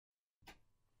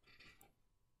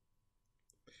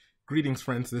Greetings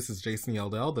friends, this is Jason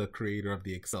Yeldell, the creator of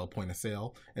the Excel Point of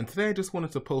Sale, and today I just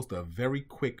wanted to post a very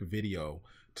quick video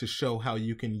to show how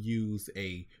you can use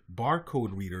a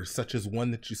barcode reader such as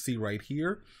one that you see right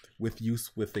here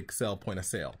with Excel Point of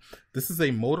Sale. This is a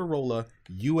Motorola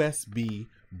USB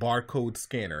barcode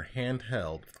scanner,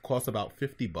 handheld. It costs about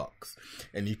 50 bucks,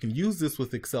 and you can use this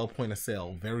with Excel Point of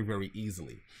Sale very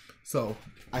easily. So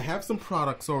I have some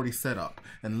products already set up,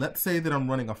 and let's say that I'm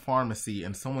running a pharmacy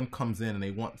and someone comes in and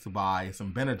they want to buy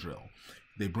some Benadryl.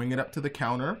 They bring it up to the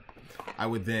counter. I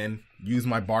would then use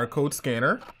my barcode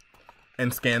scanner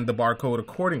and scan the barcode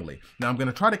accordingly. Now I'm going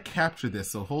to try to capture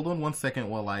this, so hold on one second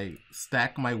while I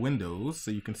stack my windows so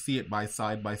you can see it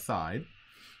side by side.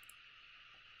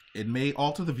 It may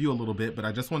alter the view a little bit, but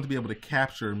I just want to be able to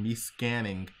capture me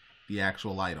scanning the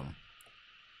actual item.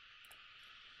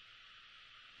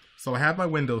 So I have my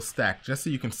windows stacked just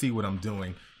so you can see what I'm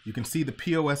doing. You can see the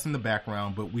POS in the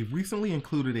background, but we've recently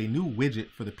included a new widget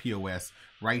for the POS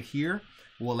right here.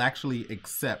 We'll actually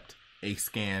accept a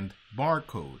scanned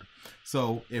barcode.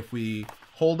 So if we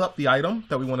hold up the item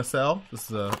that we want to sell,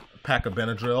 this is a pack of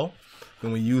Benadryl,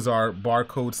 then we use our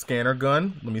barcode scanner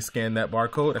gun. Let me scan that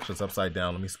barcode. Actually, it's upside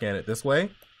down. Let me scan it this way.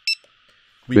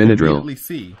 We can immediately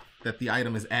see that the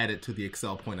item is added to the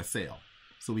Excel Point of Sale.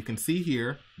 So we can see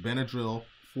here, Benadryl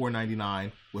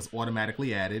 $4.99 was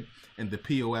automatically added, and the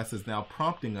POS is now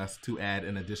prompting us to add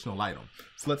an additional item.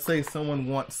 So let's say someone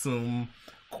wants some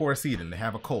Coricidin, they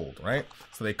have a cold, right?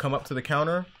 So they come up to the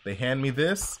counter, they hand me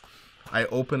this, I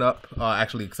open up,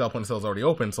 actually Excel Point of Sale is already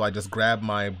open, so I just grab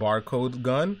my barcode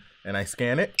gun and I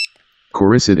scan it.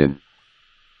 Coricidin.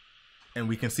 And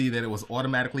we can see that it was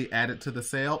automatically added to the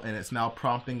sale, and it's now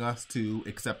prompting us to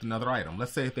accept another item.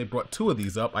 Let's say if they brought two of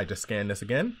these up, I just scan this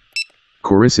again.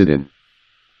 Coricidin.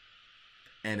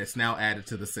 And it's now added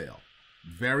to the sale.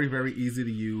 Very easy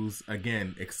to use.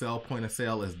 Again, Excel Point of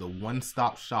Sale is the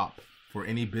one-stop shop for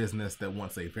any business that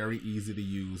wants a very easy to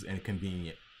use and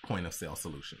convenient point of sale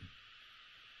solution.